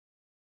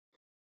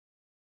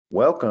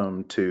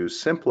Welcome to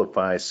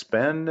Simplify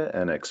Spend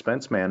and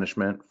Expense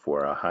Management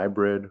for a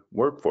Hybrid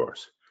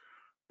Workforce,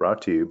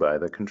 brought to you by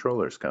the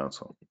Controllers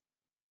Council.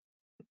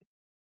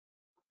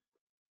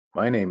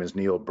 My name is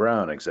Neil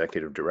Brown,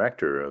 Executive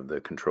Director of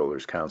the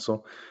Controllers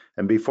Council,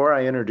 and before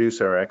I introduce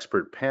our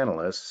expert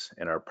panelists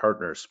and our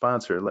partner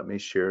sponsor, let me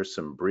share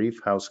some brief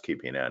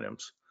housekeeping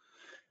items.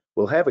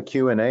 We'll have a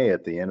Q&A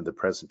at the end of the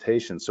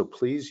presentation, so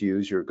please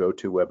use your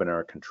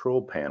GoToWebinar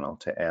control panel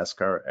to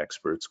ask our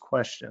experts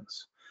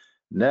questions.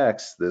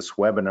 Next, this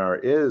webinar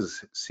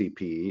is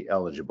CPE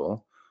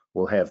eligible.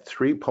 We'll have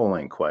 3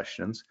 polling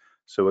questions.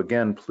 So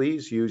again,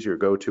 please use your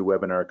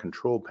GoToWebinar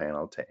control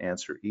panel to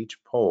answer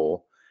each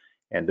poll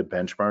and to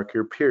benchmark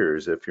your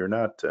peers if you're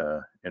not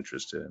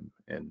interested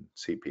in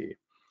CPE.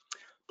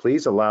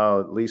 Please allow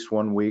at least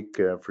 1 week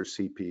for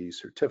CPE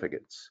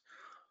certificates.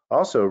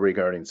 Also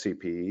regarding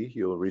CPE,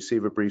 you'll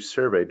receive a brief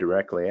survey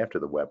directly after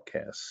the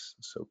webcast,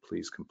 so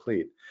please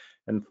complete.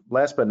 And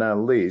last but not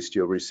least,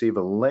 you'll receive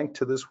a link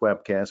to this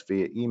webcast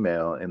via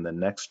email in the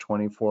next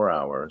 24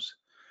 hours,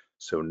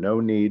 so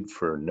no need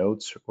for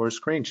notes or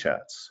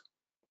screenshots.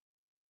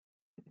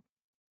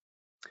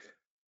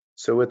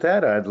 So with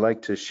that, I'd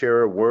like to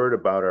share a word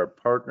about our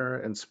partner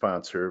and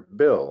sponsor,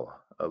 Bill,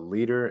 a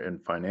leader in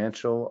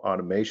financial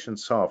automation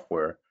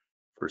software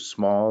for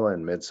small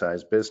and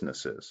mid-sized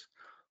businesses.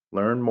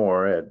 Learn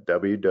more at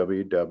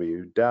www.bill.com.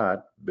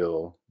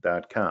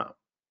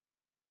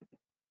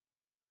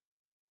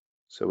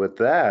 So with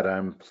that,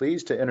 I'm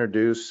pleased to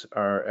introduce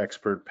our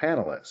expert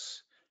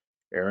panelists.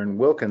 Aaron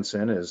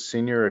Wilkinson is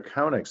Senior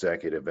Account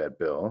Executive at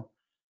Bill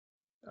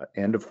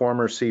and a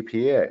former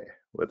CPA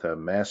with a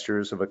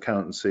Master's of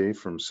Accountancy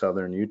from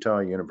Southern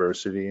Utah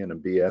University and a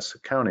BS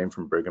Accounting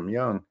from Brigham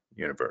Young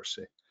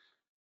University.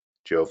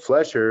 Joe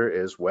Flesher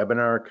is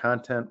Webinar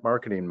Content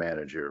Marketing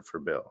Manager for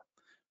Bill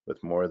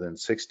with more than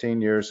 16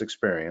 years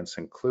experience,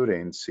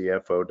 including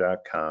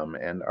CFO.com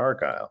and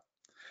Argyle.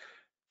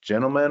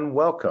 Gentlemen,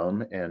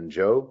 welcome, and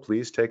Joe,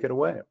 please take it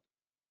away.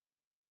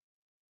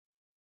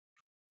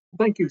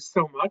 Thank you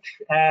so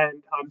much,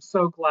 and I'm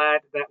so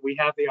glad that we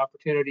have the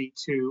opportunity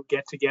to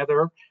get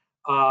together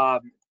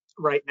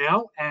right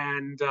now.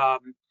 And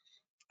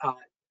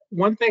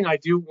one thing I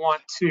do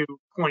want to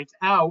point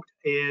out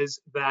is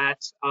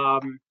that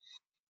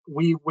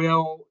we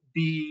will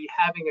be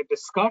having a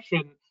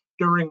discussion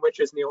during which,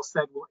 as Neil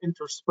said, we'll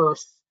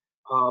intersperse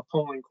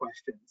polling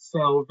questions.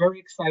 So very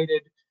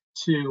excited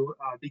to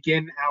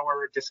begin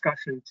our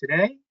discussion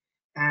today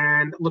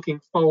and looking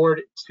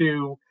forward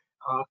to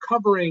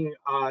covering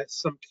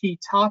some key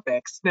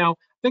topics. Now, I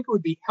think it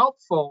would be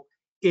helpful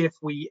if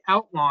we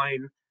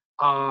outline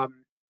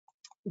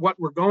what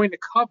we're going to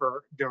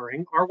cover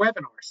during our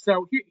webinar.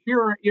 So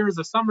here's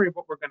a summary of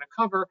what we're going to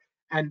cover,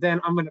 and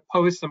then I'm going to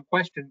pose some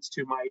questions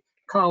to my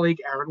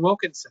colleague, Aaron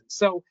Wilkinson.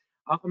 So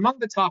among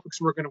the topics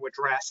we're going to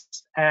address,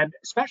 and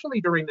especially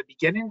during the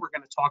beginning, we're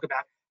going to talk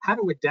about how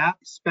to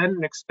adapt spend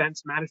and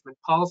expense management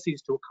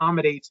policies to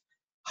accommodate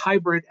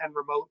hybrid and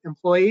remote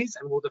employees,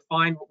 and we'll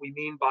define what we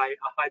mean by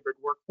a hybrid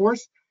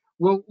workforce.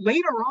 We'll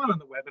later on in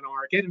the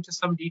webinar get into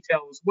some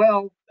detail as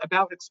well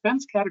about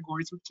expense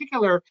categories, in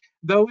particular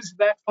those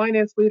that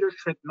finance leaders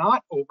should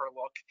not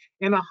overlook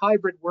in a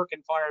hybrid work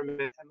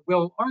environment. And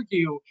we'll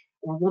argue,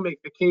 or we'll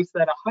make the case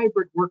that a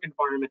hybrid work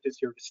environment is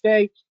here to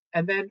stay.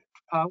 And then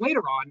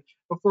later on,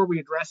 before we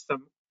address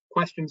some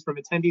questions from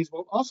attendees,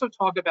 we'll also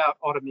talk about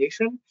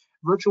automation,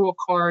 virtual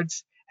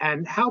cards,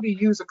 and how to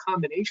use a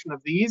combination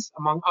of these,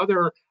 among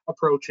other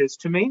approaches,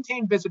 to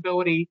maintain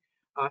visibility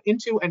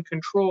into and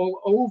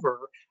control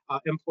over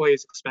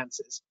employees'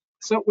 expenses.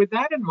 So with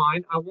that in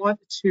mind, I want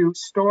to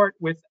start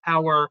with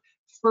our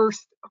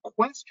first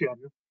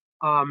question.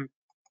 And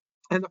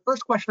the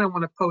first question I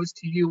want to pose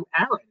to you,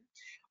 Aaron.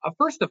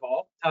 First of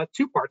all, a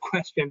two-part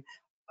question.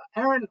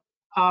 Aaron,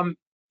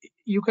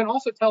 you can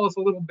also tell us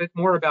a little bit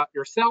more about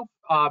yourself,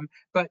 and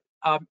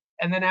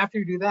then after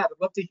you do that, I'd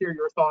love to hear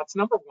your thoughts.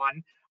 Number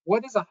one,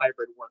 what is a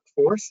hybrid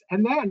workforce?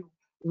 And then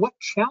what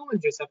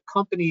challenges have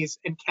companies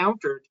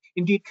encountered,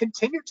 indeed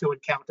continue to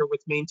encounter,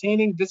 with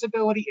maintaining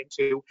visibility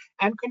into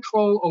and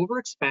control over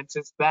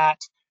expenses that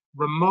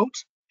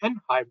remote and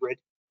hybrid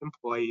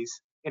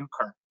employees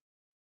incur?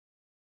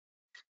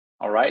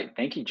 All right,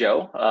 thank you,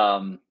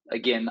 Joe.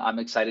 Again, I'm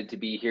excited to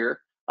be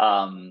here.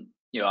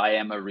 I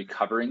am a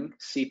recovering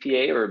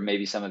CPA, or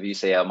maybe some of you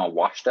say I'm a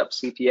washed up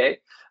CPA.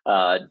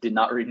 Did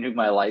not renew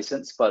my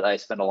license, but I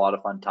spent a lot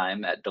of fun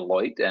time at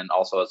Deloitte and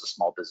also as a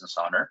small business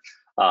owner.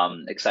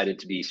 Excited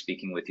to be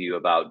speaking with you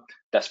about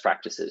best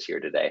practices here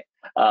today.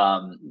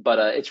 But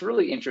it's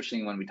really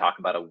interesting when we talk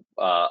about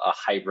a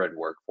hybrid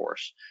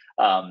workforce.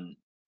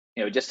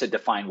 Just to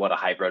define what a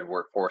hybrid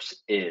workforce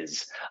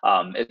is,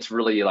 it's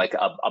really like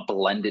a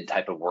blended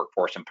type of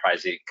workforce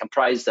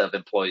comprised of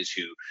employees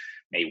who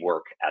may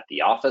work at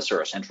the office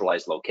or a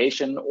centralized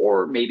location,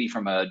 or maybe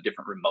from a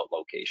different remote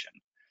location.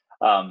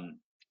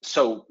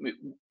 So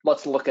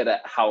let's look at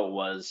it how it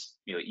was,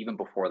 even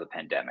before the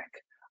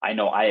pandemic. I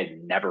know I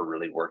had never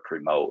really worked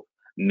remote.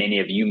 Many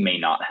of you may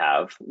not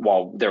have,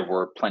 while there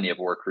were plenty of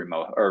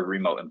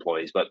remote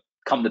employees, but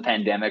come the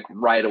pandemic,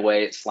 right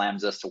away it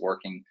slams us to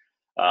working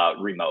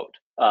remote.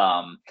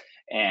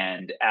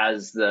 And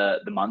as the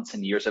months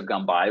and years have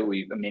gone by,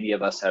 many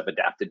of us have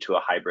adapted to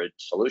a hybrid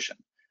solution.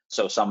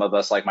 So some of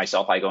us, like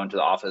myself, I go into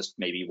the office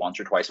maybe once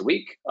or twice a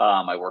week.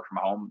 I work from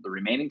home the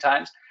remaining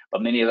times,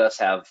 but many of us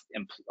have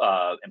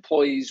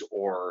employees,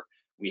 or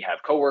we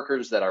have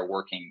coworkers that are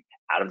working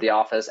out of the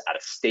office, out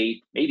of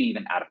state, maybe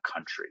even out of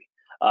country.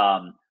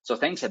 So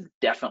things have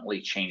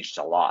definitely changed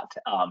a lot,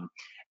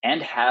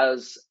 and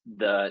has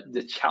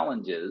the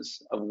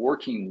challenges of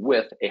working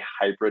with a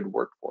hybrid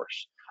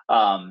workforce.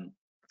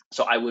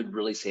 So I would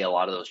really say a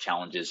lot of those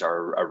challenges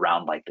are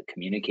around like the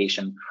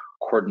communication,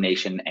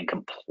 coordination, and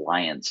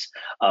compliance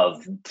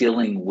of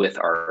dealing with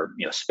our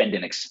spend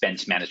and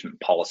expense management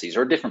policies,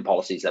 or different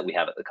policies that we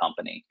have at the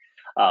company.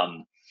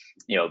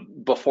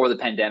 Before the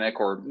pandemic,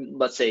 or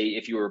let's say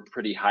if you were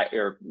pretty high,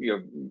 or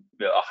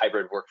a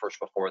hybrid workforce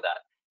before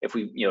that, if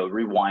we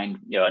rewind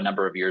a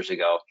number of years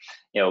ago,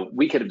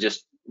 we could have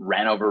just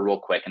ran over real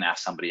quick and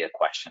asked somebody a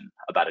question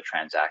about a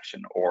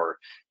transaction, or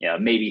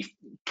maybe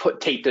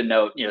taped a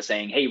note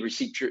saying, hey,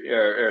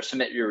 or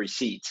submit your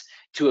receipts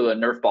to a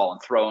Nerf ball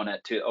and throwing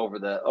it over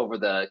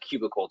the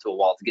cubicle to a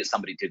wall to get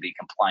somebody to be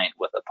compliant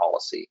with a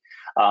policy.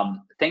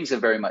 Things have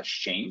very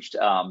much changed,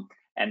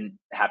 and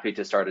happy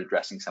to start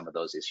addressing some of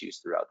those issues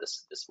throughout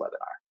this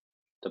webinar.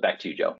 So back to you, Joe.